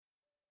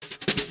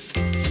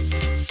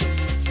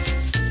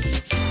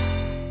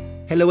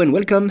Hello and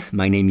welcome,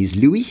 my name is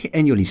Louis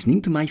and you're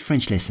listening to my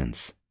French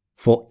lessons.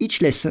 For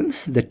each lesson,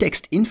 the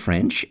text in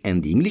French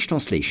and the English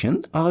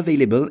translation are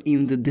available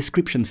in the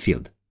description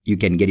field. You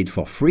can get it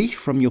for free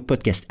from your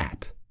podcast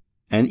app.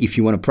 And if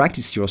you want to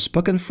practice your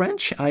spoken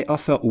French, I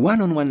offer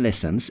one-on-one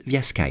lessons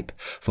via Skype.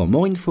 For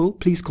more info,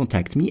 please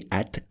contact me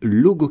at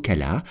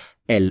logokala,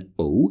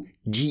 Logokala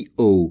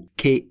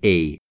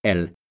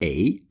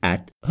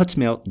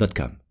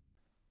 @hotmail.com.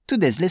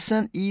 Today's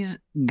lesson is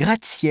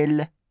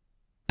gratte-ciel.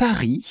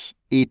 Paris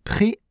est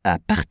prêt à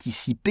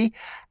participer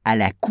à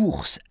la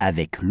course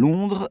avec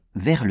Londres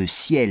vers le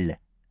ciel,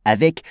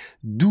 avec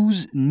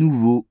 12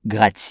 nouveaux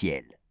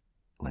gratte-ciel.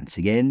 Once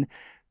again,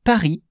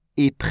 Paris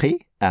est prêt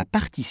à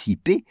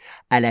participer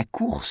à la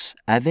course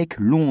avec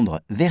Londres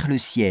vers le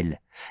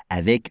ciel,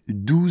 avec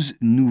 12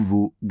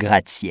 nouveaux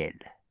gratte-ciel.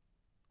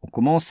 On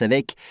commence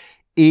avec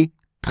 « est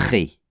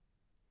prêt ».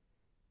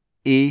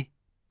 Est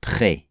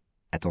prêt.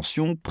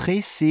 Attention,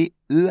 prêt, c'est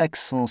E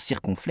accent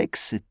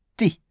circonflexe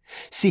T.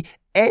 C'est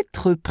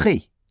être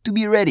prêt, to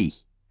be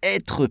ready,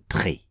 être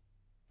prêt.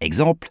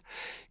 Exemple,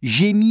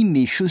 j'ai mis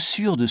mes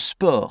chaussures de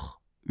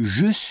sport.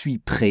 Je suis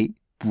prêt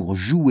pour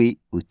jouer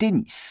au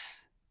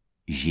tennis.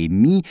 J'ai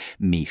mis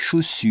mes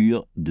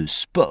chaussures de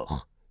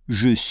sport.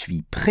 Je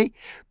suis prêt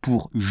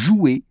pour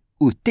jouer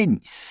au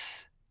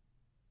tennis.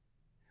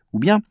 Ou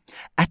bien,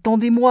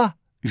 attendez-moi,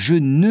 je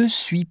ne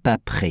suis pas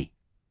prêt.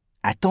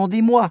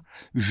 Attendez-moi,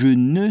 je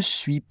ne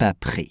suis pas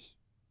prêt.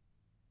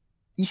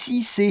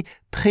 Ici, c'est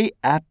prêt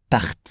à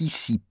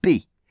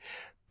participer.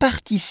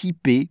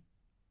 Participer,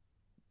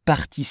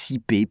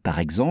 par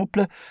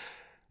exemple,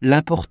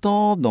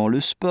 l'important dans le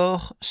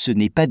sport, ce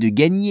n'est pas de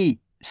gagner,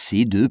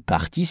 c'est de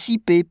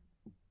participer.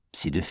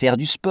 C'est de faire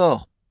du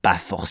sport, pas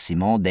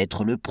forcément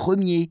d'être le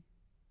premier.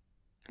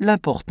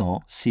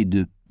 L'important, c'est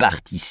de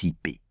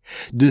participer,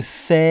 de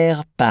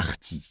faire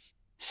partie.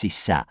 C'est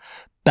ça,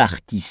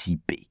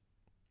 participer.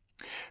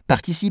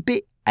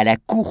 Participer à la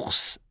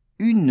course,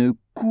 une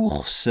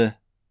course,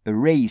 a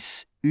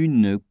race,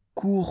 une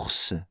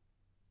course.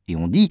 Et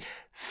on dit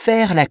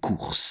faire la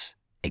course.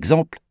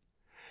 Exemple,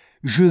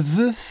 je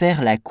veux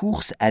faire la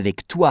course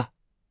avec toi.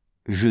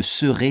 Je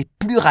serai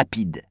plus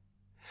rapide.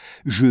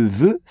 Je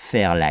veux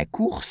faire la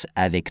course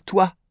avec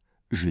toi.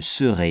 Je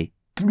serai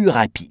plus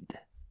rapide.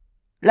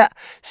 Là,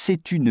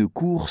 c'est une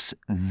course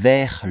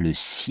vers le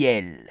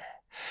ciel.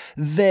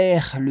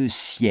 Vers le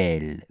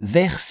ciel.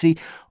 Vers, c'est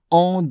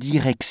en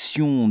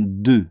direction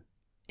de.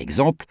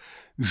 Exemple,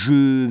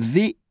 je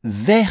vais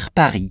vers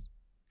Paris.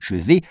 Je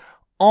vais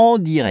en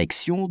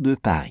direction de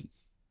Paris.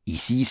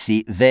 Ici,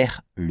 c'est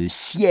vers le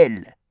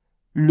ciel.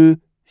 Le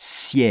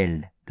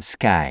ciel. The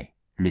sky.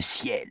 Le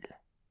ciel.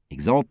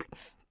 Exemple,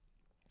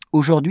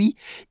 aujourd'hui,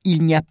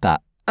 il n'y a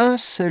pas un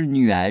seul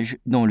nuage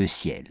dans le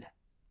ciel.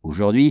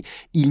 Aujourd'hui,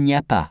 il n'y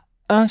a pas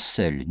un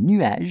seul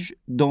nuage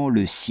dans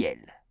le ciel.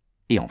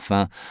 Et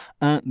enfin,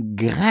 un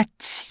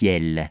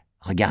gratte-ciel.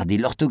 Regardez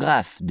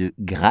l'orthographe de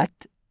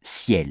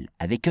gratte-ciel,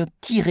 avec un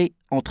tiret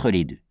entre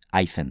les deux,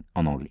 hyphen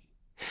en anglais.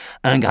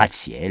 Un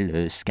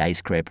gratte-ciel,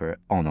 skyscraper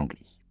en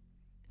anglais.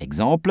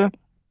 Exemple,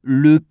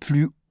 le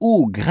plus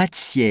haut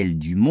gratte-ciel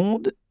du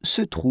monde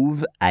se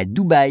trouve à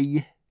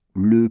Dubaï.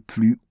 Le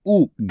plus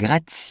haut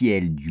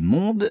gratte-ciel du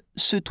monde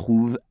se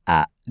trouve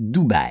à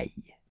Dubaï.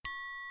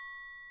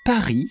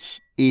 Paris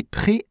est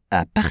prêt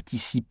à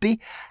participer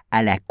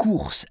à la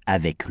course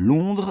avec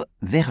Londres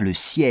vers le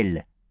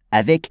ciel,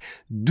 avec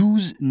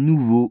 12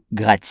 nouveaux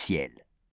gratte-ciel.